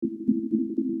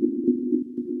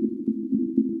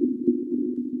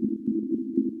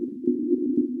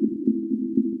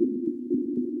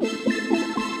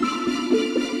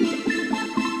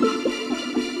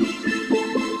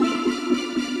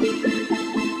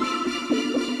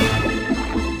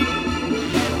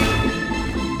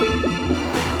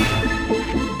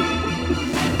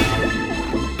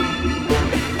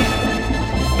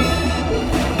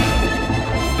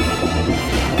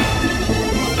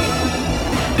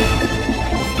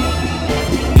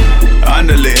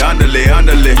Andale, andale,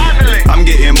 andale. I'm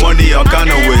getting money all kind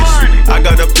of ways. I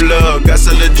got a plug, I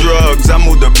sell the drugs. I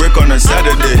move the brick on a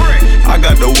Saturday. I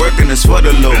got the work and it's for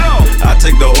the low. I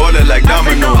take the order like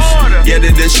dominoes. Get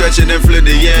it, then stretch it, then flip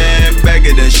it, yeah. Bag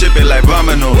it, then ship it like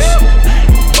vominos.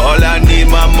 All I need,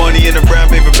 my money in a brown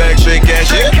paper bag, straight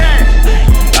cash, yeah.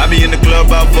 I be in the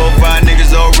club, about 4-5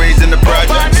 niggas all raised in the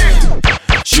projects.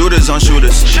 Shooters on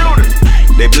shooters,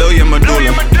 they blow your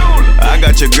medulla. I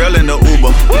got your girl in the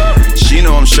Uber, she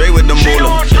know I'm straight with the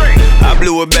moolah. I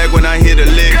blew her back when I hit a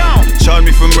lick. Charge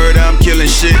me for murder, I'm killing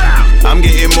shit. I'm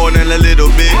getting more than a little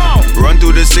bit. Run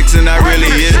through the 6 and I really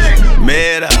is.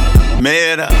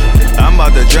 Mera, I'm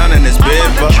about to drown in this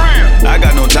paper. I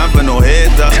got no time for no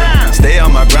hater. Stay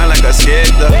on my grind like a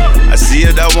skater. I see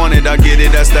it, I want it, I get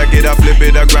it, I stack it, I flip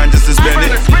it, I grind just to spend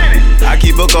it. I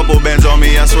keep a couple bands on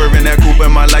me, I'm swerving that coupe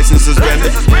and my license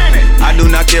suspended. I do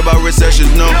not care about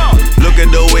recessions, no. Look at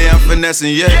the way I'm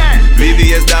finessing, yeah.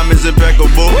 VVS diamonds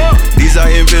impeccable. These are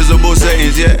invisible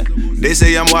settings, yeah. They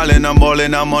say I'm wildin', I'm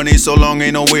ballin', I'm money so long,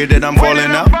 ain't no way that I'm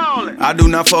falling out. I do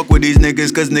not fuck with these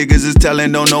niggas, cause niggas is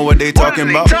telling, don't know what they talking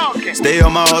about. Stay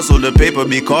on my hustle, the paper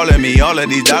be calling me. All of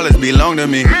these dollars belong to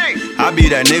me. I be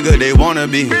that nigga they wanna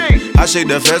be. I shake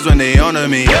the feds when they honor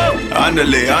me.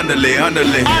 Andale, andale,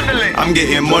 andale. I'm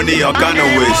getting money all kind of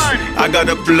ways. I got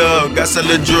a plug, I sell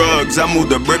the drugs. I move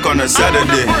the brick on a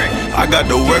Saturday. I got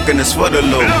the work and it's for the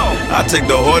low. I take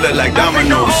the order like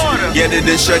dominoes. Get it,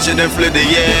 then stretch it, then flip it,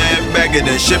 yeah. Bag it,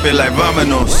 then ship it like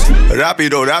vominos.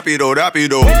 Rapido, rapido,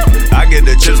 rapido. I get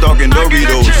the chips talking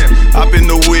Doritos. Hop in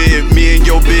the whip, me and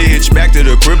your bitch. Back to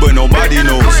the crib but nobody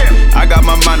knows. I got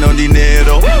my mind on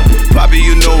dinero. Papi,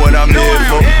 you know what I'm here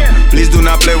for. Please do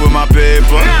not play with my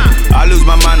paper. I lose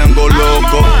my mind and go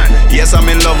loco. Yes, I'm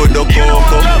in love with the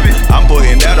coco. I'm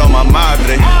putting that on my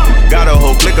madre. Got a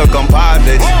whole clique of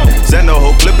compadres. Send a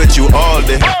whole clip at you all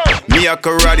day. Me, I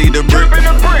karate the brick.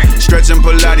 Stretching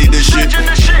Pilates the shit.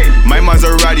 My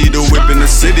Maserati the whip in the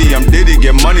city. I'm Diddy,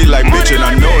 get money like bitch and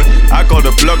I know it. I call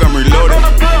the plug, I'm reloaded.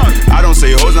 I don't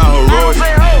say hoes, not heroic.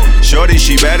 Shorty,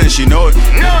 she bad and she know it.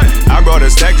 I brought a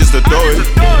stack just to throw it.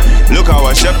 Look how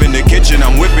I chef in the kitchen.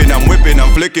 I'm whipping,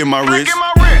 I'm flicking my wrist.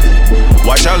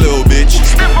 Watch out, little bitch.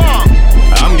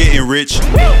 I'm getting rich.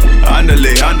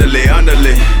 Andale, andale,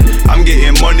 andale. I'm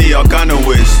getting money all kind of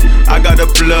ways. I got a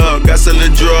plug, I sell the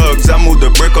drugs. I move the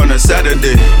brick on a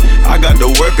Saturday. I got the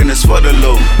work and it's for the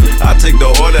low. I take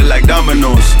the order like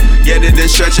dominoes. Get it, then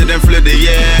stretch it, then flip it,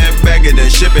 yeah. Bag it, then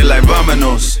ship it like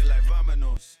vominos.